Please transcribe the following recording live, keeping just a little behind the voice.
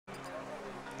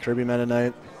Kirby Meta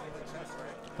Knight,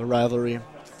 the rivalry.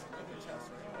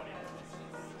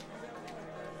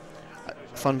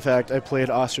 Fun fact, I played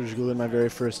Ostrich in my very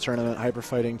first tournament, Hyper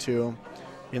Fighting 2,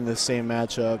 in the same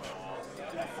matchup.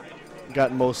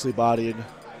 Got mostly bodied.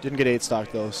 Didn't get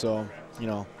 8-stock though, so, you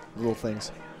know, little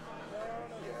things.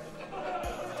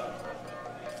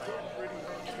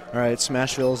 Alright,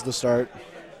 Smashville's the starter.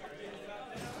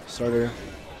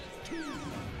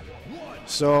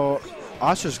 So,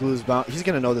 Ostrich Glue's bound. He's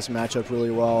going to know this matchup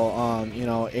really well. You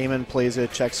know, Eamon plays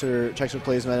it, Chexer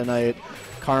plays Meta Knight.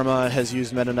 Karma has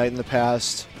used Meta Knight in the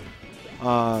past.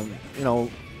 You know,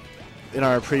 in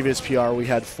our previous PR, we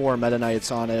had 4 Meta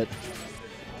Knights on it.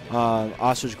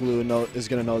 Ostrich Glue is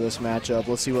going to know this matchup.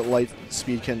 Let's see what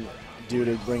Lightspeed can do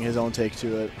to bring his own take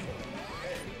to it.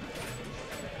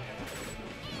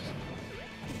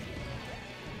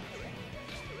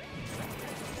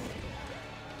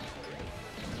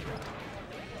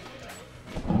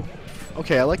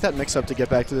 Okay, I like that mix-up to get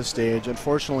back to the stage.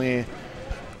 Unfortunately,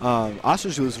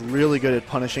 Ostrich Glue is really good at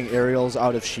punishing aerials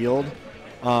out of shield.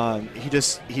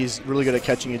 He's really good at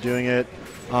catching you doing it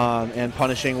and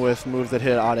punishing with moves that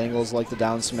hit at odd angles like the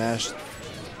down smash.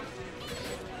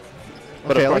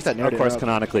 But okay, of course, I like that. Of course,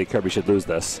 canonically, Kirby should lose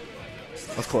this.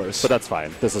 Of course. But that's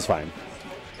fine. This is fine.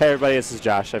 Hey, everybody, this is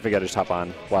Josh. I figured I'd just hop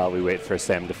on while we wait for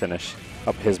Sam to finish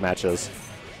up his matches.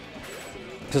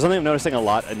 So something I'm noticing a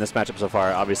lot in this matchup so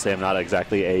far, obviously I'm not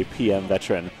exactly a PM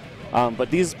veteran,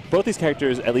 but both these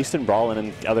characters, at least in Brawl and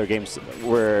in other games,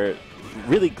 were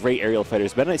really great aerial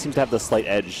fighters. Meta Knight seems to have the slight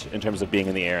edge in terms of being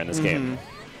in the air in this game,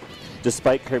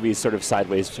 despite Kirby's sort of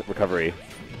sideways recovery.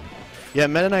 Yeah,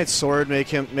 Meta Knight's sword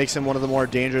makes him one of the more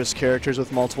dangerous characters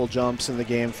with multiple jumps in the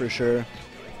game for sure. All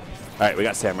right, we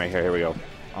got Sam right here. Here we go.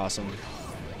 Awesome.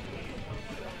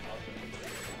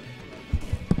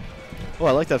 Oh,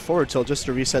 I like that forward tilt just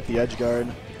to reset the edge guard.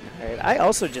 All right, I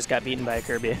also just got beaten by a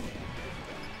Kirby.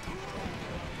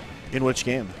 In which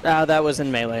game? That was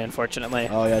in Melee, unfortunately.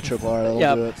 Oh yeah, triple R, that'll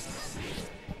Yep. do it.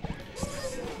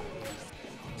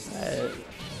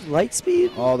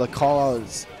 Lightspeed? Oh, the call out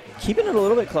is... Keeping it a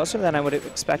little bit closer than I would have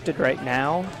expected right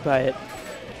now, but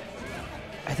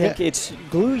I think it's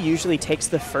Glue usually takes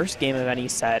the first game of any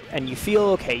set, and you feel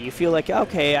okay. You feel like,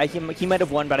 okay, he might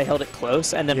have won, but I held it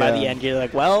close, and then by the end you're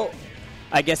like, well,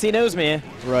 I guess he knows me.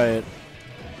 Right.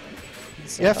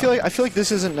 So. Yeah, I feel like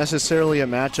this isn't necessarily a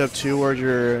matchup too where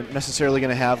you're necessarily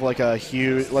going to have like a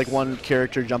huge, like one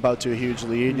character jump out to a huge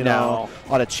lead. You know,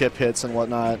 a lot of chip hits and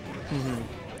whatnot.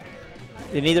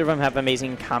 And neither of them have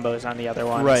amazing combos on the other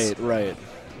ones. Right, right.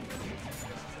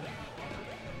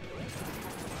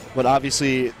 But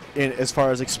obviously, as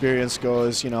far as experience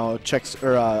goes, you know,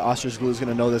 Ostrich Glue is going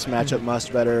to know this matchup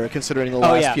much better, considering the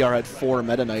last PR had 4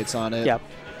 Meta Knights on it. Yep.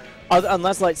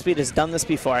 Unless Lightspeed has done this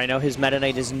before. I know his Meta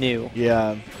Knight is new.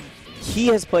 Yeah. He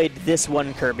has played this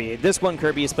one Kirby. This one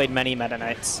Kirby has played many Meta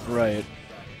Knights. Right.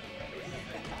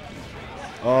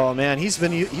 Oh man, he's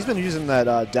been using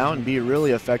that down B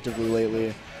really effectively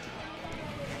lately.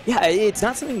 Yeah, it's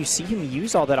not something you see him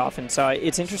use all that often, so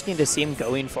it's interesting to see him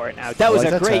going for it now. That was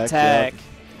a great tech. Yep.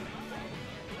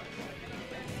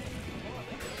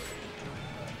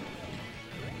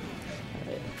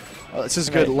 This is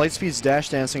good. Lightspeed's dash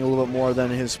dancing a little bit more than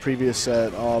his previous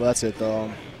set. Oh, that's it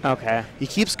though. Okay. He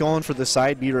keeps going for the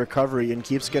side B recovery and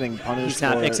keeps getting punished. He's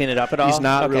not mixing it up at all? He's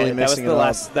not really mixing it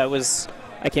up. That was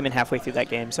I came in halfway through that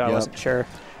game, so I wasn't sure.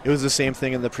 It was the same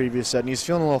thing in the previous set, and he's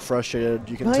feeling a little frustrated.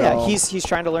 You can tell. Yeah, he's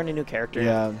trying to learn a new character.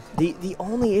 Yeah. The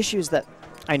only issue is that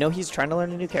I know he's trying to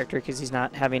learn a new character because he's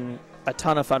not having a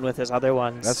ton of fun with his other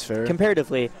ones. That's fair.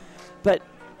 Comparatively, but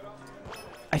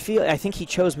I think he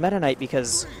chose Meta Knight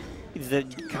because the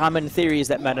common theory is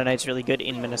that Meta Knight's really good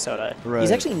in Minnesota. Right.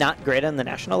 He's actually not great on the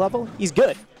national level. He's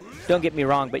good. Don't get me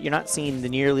wrong, but you're not seeing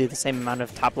nearly the same amount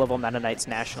of top-level Meta Knights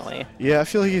nationally. Yeah, I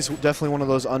feel like he's definitely one of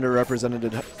those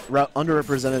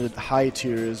underrepresented high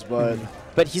tiers, but...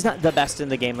 But he's not the best in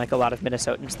the game like a lot of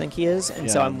Minnesotans think he is, and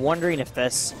so I'm wondering if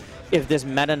this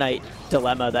Meta Knight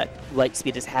dilemma that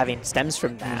Lightspeed is having stems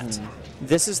from that.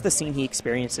 This is the scene he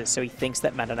experiences, so he thinks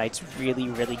that Meta Knight's really,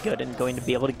 really good and going to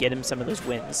be able to get him some of those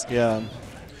wins. Yeah.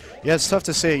 Yeah, it's tough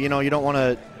to say. You know, you don't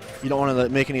want to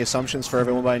make any assumptions for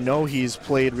everyone, but I know he's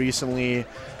played recently.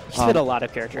 He's played a lot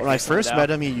of characters. When I first met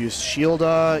him, he used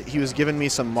Shielda. He was giving me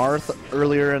some Marth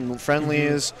earlier in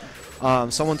friendlies.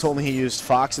 Someone told me he used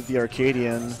Fox at the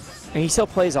Arcadian. And he still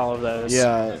plays all of those.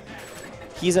 Yeah.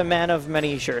 He's a man of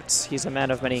many shirts. He's a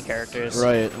man of many characters.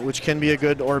 Right, which can be a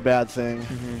good or bad thing.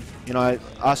 You know,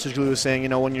 Ostrich Glue was saying, you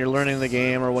know, when you're learning the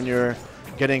game or when you're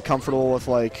getting comfortable with,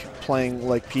 like, playing,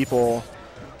 like, people,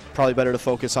 probably better to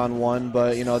focus on one,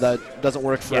 but, you know, that doesn't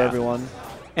work for everyone.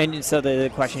 And so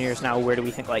the question here is now, where do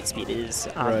we think Lightspeed is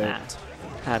on that?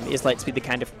 Is Lightspeed the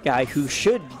kind of guy who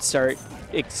should start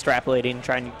extrapolating,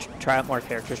 trying to try out more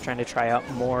characters, trying to try out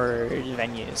more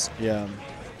venues? Yeah.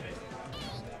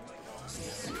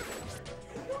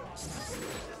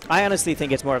 I honestly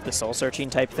think it's more of the soul-searching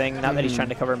type thing. Not that he's trying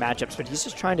to cover matchups, but he's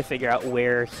just trying to figure out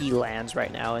where he lands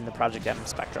right now in the Project M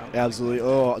spectrum. Absolutely.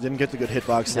 Oh, didn't get the good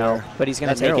hitbox there. But he's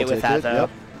going to take it with that, though. Yep.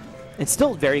 It's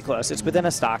still very close. It's within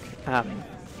a stock.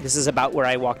 This is about where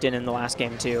I walked in the last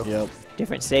game, too. Yep.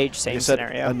 Different stage, same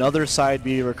scenario. Another side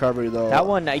B recovery, though. That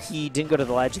one, he didn't go to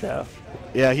the ledge, though.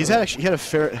 Yeah, has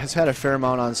had a fair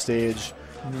amount on stage.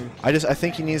 I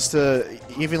think he needs to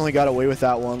evenly got away with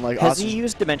that one. Like, has he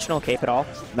used Dimensional Cape at all?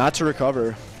 Not to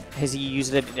recover. Has he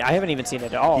used it? I haven't even seen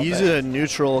it at all. He used it in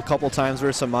neutral a couple times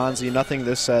versus Monzi. Nothing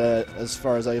this set as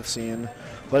far as I've seen.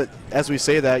 But as we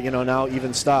say that, now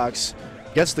even stocks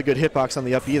gets the good hitbox on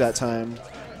the up E that time.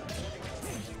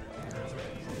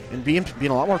 And being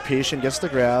a lot more patient, gets the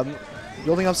grab,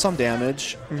 building up some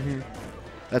damage.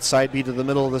 That side B to the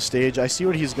middle of the stage. I see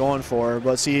what he's going for,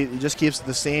 but see, he just keeps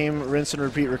the same rinse and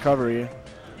repeat recovery.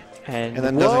 And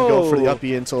then doesn't go for the up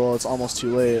B until it's almost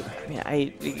too late. Yeah,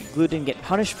 Glue didn't get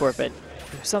punished for it, but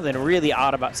there's something really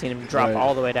odd about seeing him drop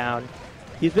all the way down.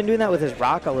 He's been doing that with his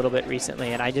rock a little bit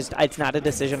recently, and it's not a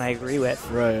decision I agree with.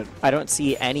 Right. I don't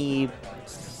see any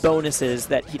bonuses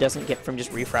that he doesn't get from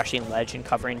just refreshing ledge and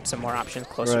covering some more options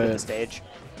closer to the stage.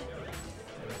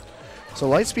 So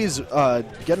Lightspeed's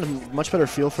getting a much better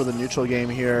feel for the neutral game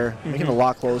here, making it a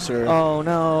lot closer. Oh,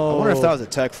 no. I wonder if that was a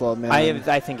tech flub, man.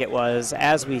 I think it was.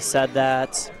 As we said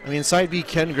that. I mean, side B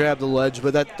can grab the ledge,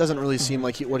 but that doesn't really seem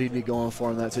like what he'd be going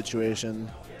for in that situation.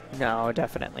 No,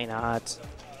 definitely not.